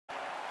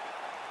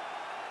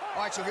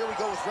All right, so here we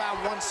go with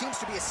round one. Seems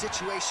to be a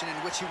situation in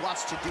which he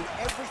wants to do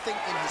everything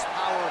in his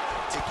power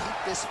to keep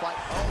this fight.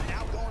 Oh,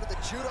 now going to the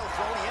judo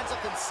throw. He ends up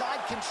in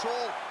side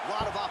control. A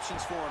lot of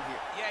options for him here.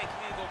 Yeah, he can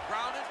either go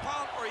ground and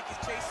pound or he can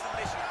chase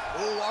submission.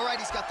 Oh, all right,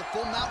 he's got the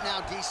full mount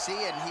now, DC,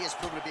 and he has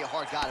proven to be a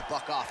hard guy to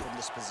buck off from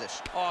this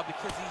position. Oh,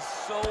 because he's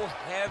so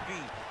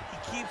heavy. He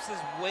keeps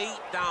his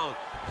weight down.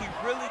 He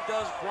really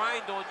does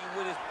grind on you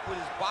with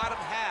his bottom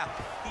half.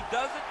 He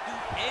doesn't do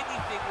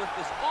anything with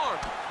his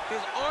arms.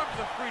 His arms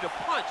are free to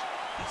punch.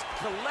 He's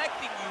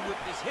collecting you with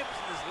his hips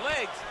and his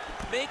legs,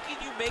 making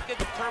you make a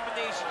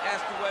determination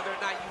as to whether or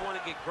not you want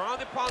to get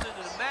grounded pounded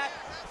into the mat,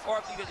 or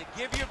if you're going to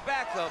give your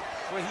back up,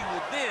 where he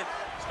will then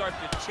start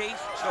to chase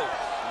choke.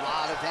 A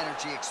lot of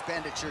energy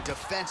expenditure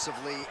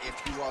defensively if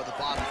you are the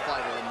bottom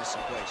fighter in this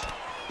equation.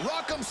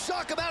 Rock 'em,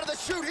 sock 'em out of the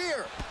chute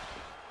here.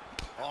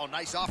 Oh,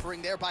 nice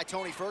offering there by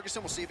Tony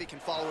Ferguson. We'll see if he can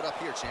follow it up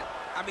here, champ.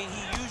 I mean,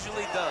 he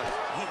usually does.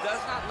 He does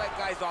not let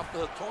guys off the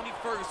hook. Tony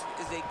Ferguson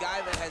is a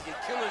guy that has a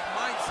killer's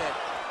mindset.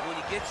 When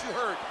he gets you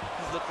hurt,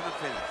 he's looking to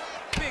finish.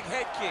 Big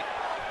head kick.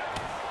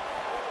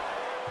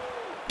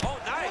 Oh,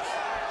 nice.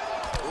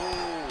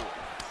 Ooh.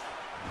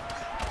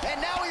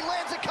 And now he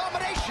lands a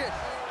combination.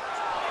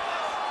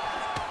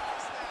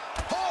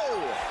 Oh!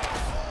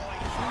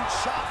 Huge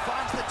shot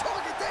finds the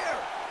target there.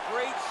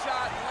 Great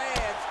shot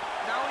lands.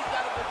 Now he's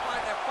got to go find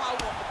that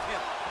follow-up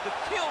attempt. The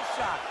kill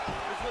shot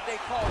is what they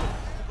call it,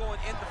 to go and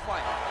end the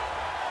fight.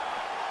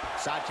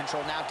 Side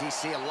control now,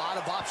 DC. A lot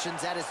of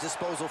options at his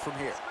disposal from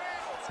here.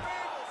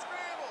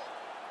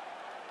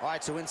 All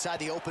right, so inside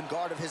the open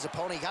guard of his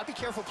opponent. You got to be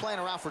careful playing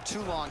around for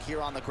too long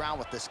here on the ground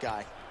with this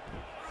guy.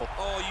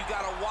 Oh, you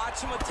got to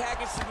watch him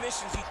attacking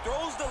submissions. He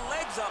throws the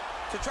legs up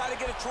to try to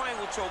get a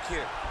triangle choke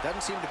here.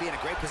 Doesn't seem to be in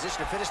a great position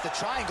to finish the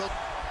triangle.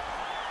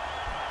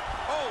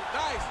 Oh,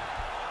 nice.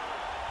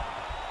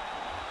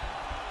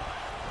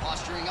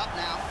 Posturing up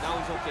now. Now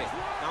he's okay.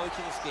 Now he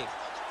can escape.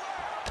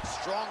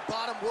 Strong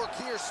bottom work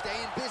here,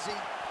 staying busy.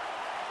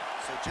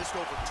 So just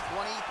over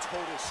 20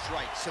 total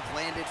strikes have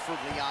landed for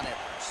Leon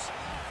Edwards.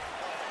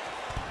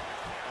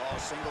 Oh,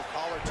 single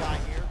collar tie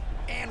here.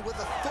 And with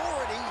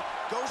authority,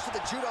 goes to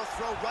the judo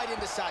throw right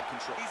into side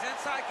control. He's in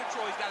side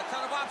control. He's got a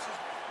ton of options.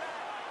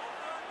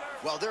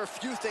 Well, there are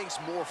few things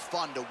more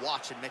fun to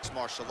watch in mixed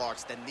martial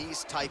arts than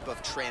these type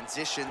of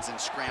transitions and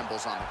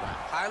scrambles on the ground.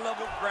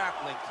 High-level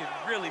grappling can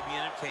really be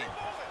entertaining.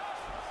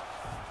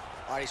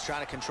 All right, he's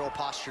trying to control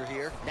posture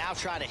here. Now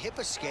trying to hip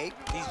escape.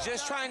 He's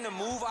just trying to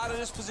move out of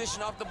this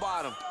position off the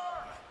bottom.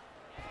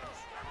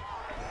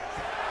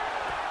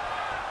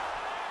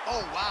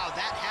 Oh, wow,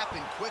 that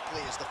happened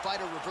quickly as the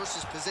fighter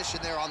reverses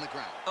position there on the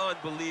ground.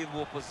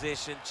 Unbelievable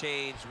position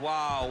change.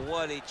 Wow,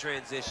 what a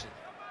transition.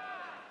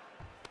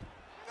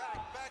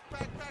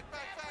 Back.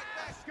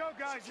 Let's go,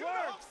 guys,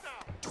 work.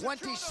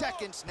 20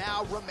 seconds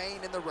now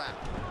remain in the round.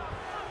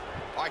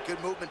 All right, good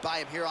movement by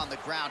him here on the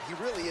ground. He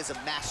really is a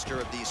master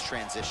of these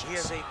transitions. He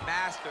is a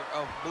master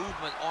of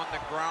movement on the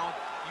ground.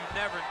 You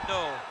never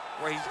know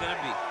where he's going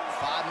to be.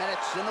 5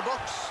 minutes in the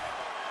books.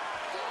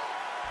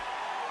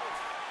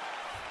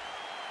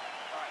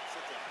 All right,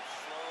 sit down.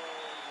 Slowly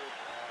get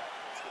back.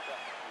 Let's get that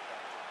movement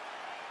back.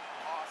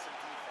 Awesome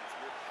defense.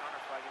 Your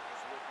counterfighting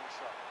is working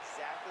sharp.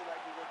 Exactly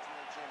like we looked in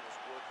the gym is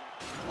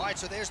working. All right,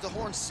 so there's the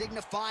horn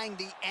signifying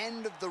the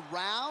end of the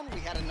round. We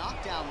had a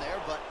knockdown there,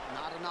 but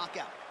not a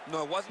knockout.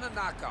 No, it wasn't a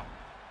knockout,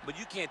 but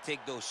you can't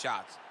take those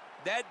shots.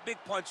 That big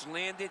punch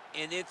landed,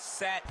 and it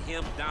sat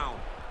him down.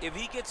 If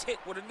he gets hit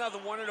with another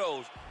one of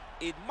those,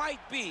 it might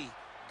be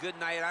good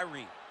night,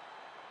 Irene.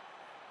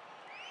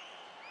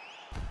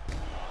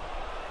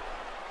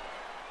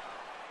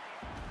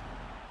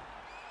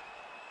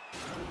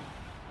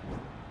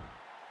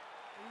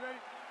 You ready?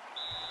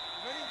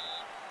 You ready?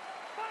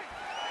 Fight!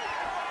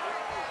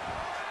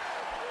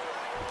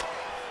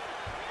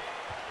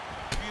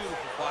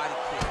 Beautiful body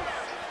kick.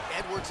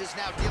 Edwards is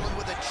now dealing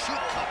with a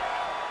cheek cut.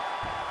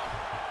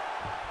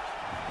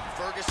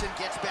 Ferguson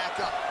gets back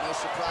up. No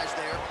surprise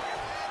there.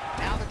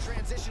 Now the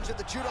transition to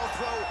the judo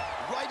throw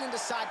right into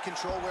side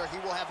control where he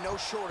will have no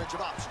shortage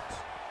of options.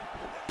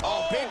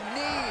 Oh, big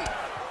knee.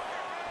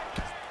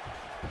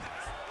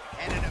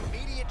 And an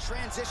immediate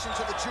transition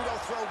to the judo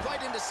throw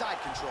right into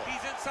side control.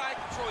 He's in side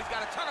control. He's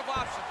got a ton of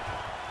options.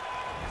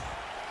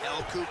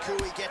 El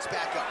Kukui gets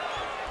back up.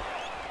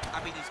 I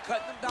mean, he's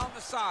cutting them down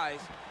the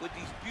size with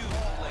these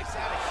beautiful legs. He's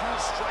had a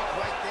huge strike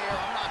right there.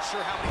 I'm not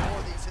sure how many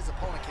more of these his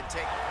opponent can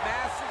take.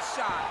 Massive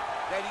shot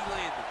that he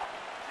landed.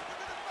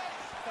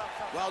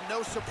 Well,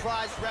 no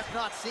surprise, ref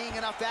not seeing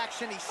enough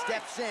action. He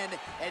steps in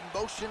and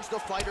motions the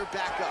fighter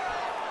back up.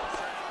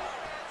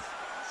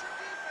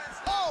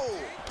 Oh!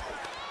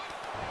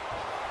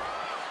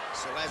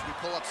 So as we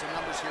pull up some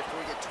numbers here for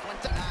you,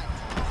 29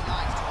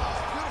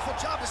 total. Beautiful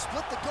job to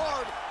split the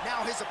guard.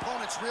 Now his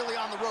opponent's really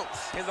on the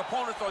ropes. His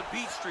opponent's on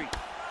Beat Street.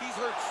 He's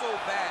hurt so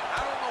bad.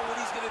 I don't know what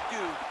he's going to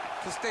do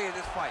to stay in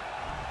this fight.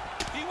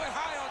 He went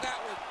high on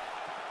that one.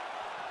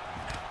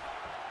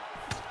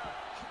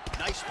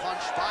 Nice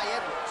punch by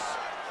Edwards.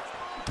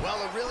 Well,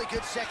 a really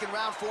good second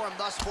round for him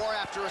thus far.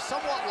 After a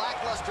somewhat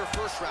lackluster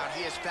first round,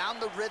 he has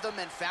found the rhythm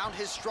and found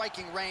his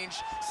striking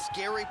range.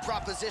 Scary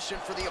proposition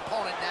for the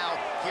opponent now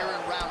here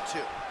in round 2.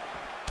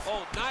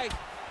 Oh, nice.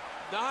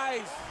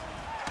 Nice.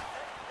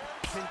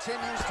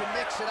 Continues to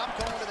mix it up,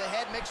 going to the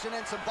head, mixing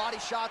in some body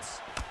shots.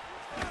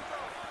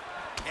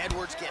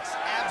 Edwards gets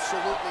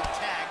absolutely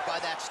tagged by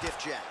that stiff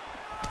jab.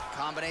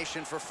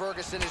 Combination for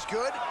Ferguson is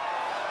good.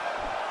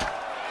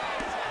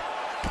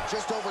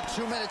 Just over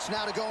 2 minutes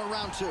now to go in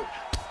round 2.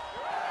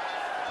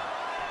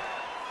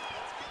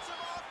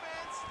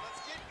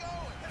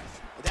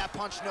 That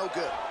punch no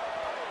good.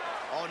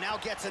 Oh, now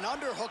gets an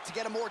underhook to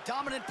get a more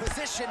dominant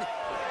position.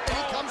 And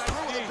he comes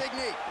through with a big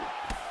knee.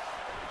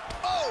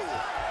 Oh!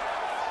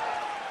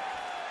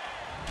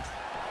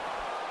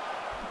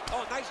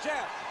 Oh, nice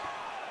jab.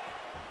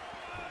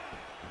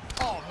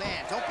 Oh,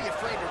 man, don't be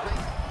afraid to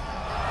ring.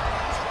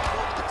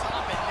 Over the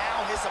top, and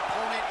now his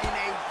opponent in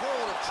a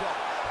world of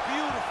trouble.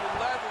 Beautiful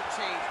level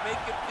change.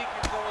 Make him think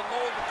you're going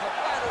low and come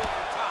right over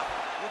the top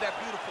with that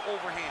beautiful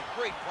overhand.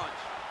 Great punch.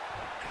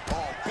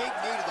 Oh, big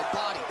knee to the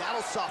body.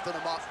 That'll soften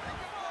him up.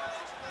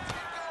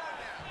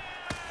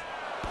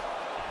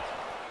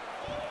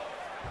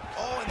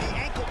 Oh, and the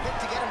ankle pick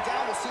to get him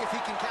down. We'll see if he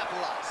can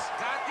capitalize.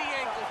 Got the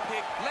ankle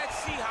pick. Let's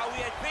see how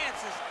he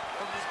advances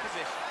from this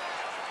position.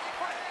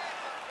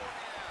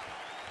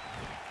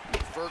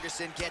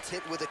 Ferguson gets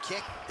hit with a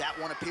kick. That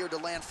one appeared to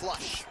land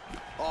flush.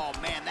 Oh,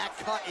 man, that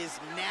cut is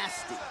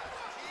nasty.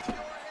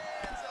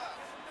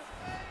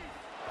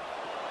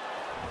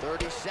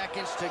 30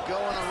 seconds to go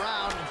in the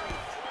round.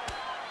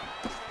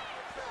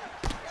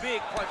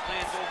 Big punch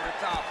lands over the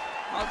top.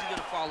 How's he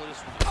gonna follow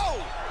this one?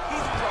 Oh! He's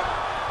in trouble.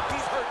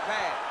 He's hurt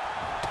bad.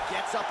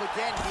 Gets up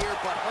again here,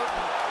 but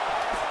hurting.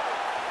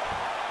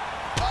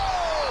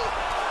 Oh!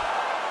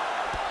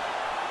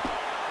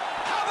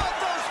 How about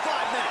those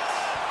 5 minutes?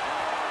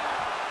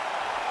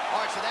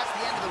 All right, so that's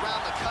the end of the round.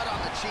 The cut on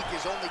the cheek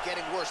is only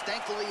getting worse.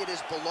 Thankfully, it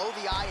is below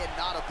the eye and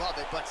not above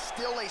it, but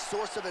still a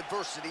source of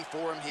adversity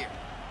for him here.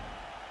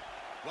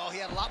 Well, he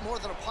had a lot more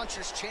than a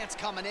puncher's chance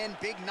coming in.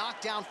 Big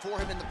knockdown for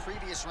him in the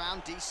previous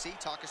round. DC,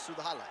 talk us through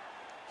the highlight.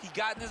 He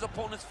got in his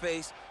opponent's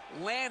face,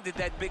 landed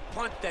that big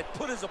punch that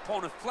put his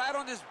opponent flat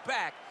on his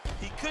back.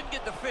 He couldn't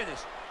get the finish,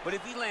 but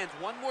if he lands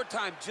one more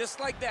time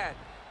just like that,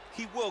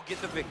 he will get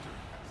the victory.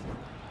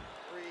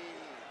 Breathe,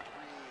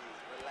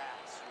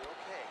 relax. You're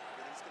okay.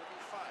 Everything's gonna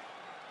be fine.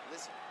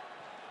 Listen.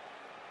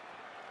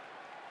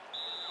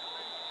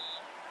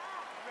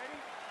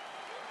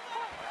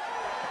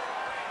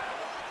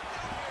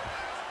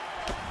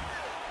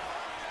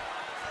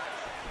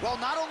 Well,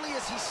 not only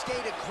has he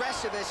stayed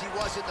aggressive as he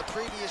was in the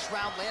previous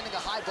round, landing a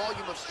high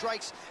volume of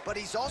strikes, but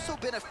he's also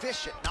been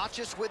efficient, not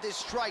just with his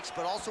strikes,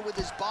 but also with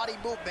his body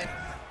movement.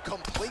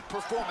 Complete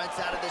performance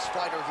out of this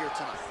fighter here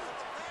tonight.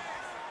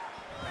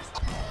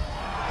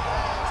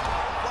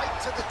 Right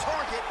to the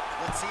target.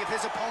 Let's see if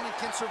his opponent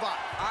can survive.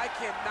 I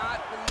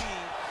cannot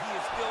believe he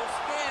is still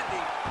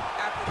standing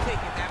after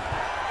taking that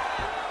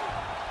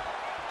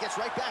punch. Gets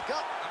right back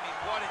up. I mean,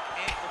 what an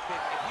ankle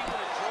pick. If he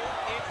would have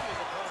drove into his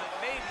opponent,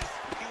 maybe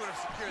he would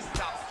have secured the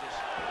top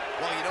position.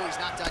 Well, you know he's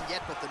not done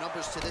yet, but the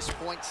numbers to this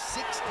point,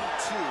 62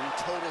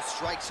 total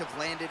strikes have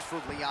landed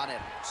for Leon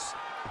Edwards.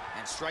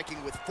 And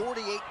striking with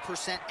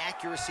 48%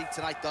 accuracy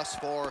tonight thus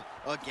far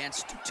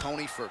against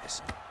Tony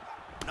Ferguson.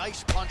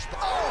 Nice punch. Oh!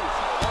 Oh,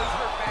 he's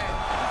hurt bad.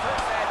 He's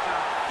hurt bad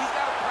now. He's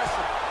got to press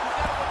him. He's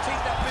got to go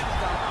chase that finish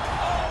down.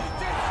 Oh, he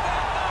takes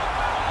that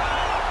knockout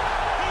live!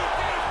 He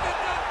tasted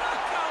that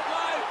knockout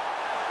live!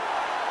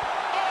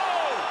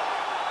 Oh!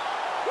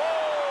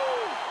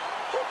 Woo!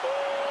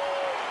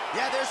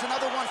 Yeah, there's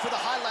another one for the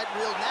highlight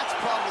reel, and that's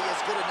probably as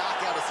good a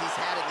knockout as he's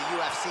had in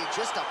the UFC.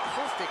 Just a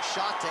perfect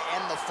shot to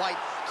end the fight.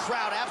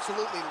 Crowd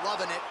absolutely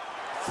loving it.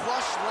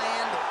 Flush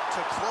land to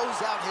close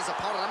out his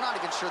opponent. I'm not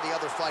even sure the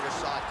other fighter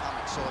saw it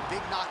coming. So a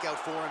big knockout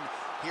for him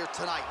here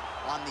tonight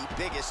on the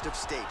biggest of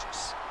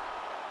stages.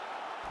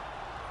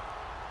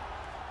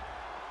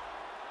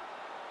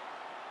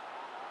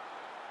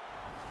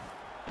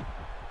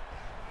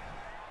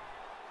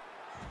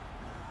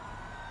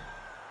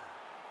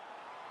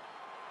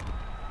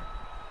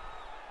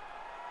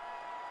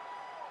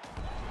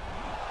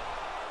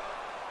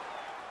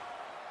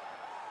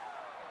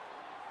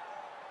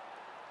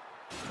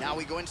 Now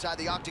we go inside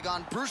the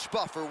octagon. Bruce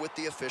Buffer with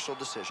the official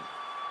decision.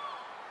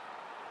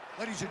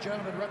 Ladies and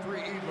gentlemen, referee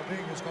Eve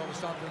Levine is going to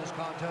stop to this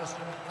contest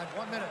at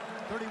 1 minute,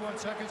 31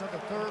 seconds of the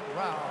third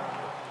round.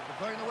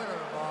 Declaring the winner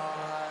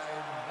by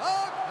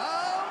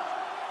knockout,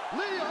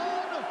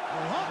 Leon Edwards.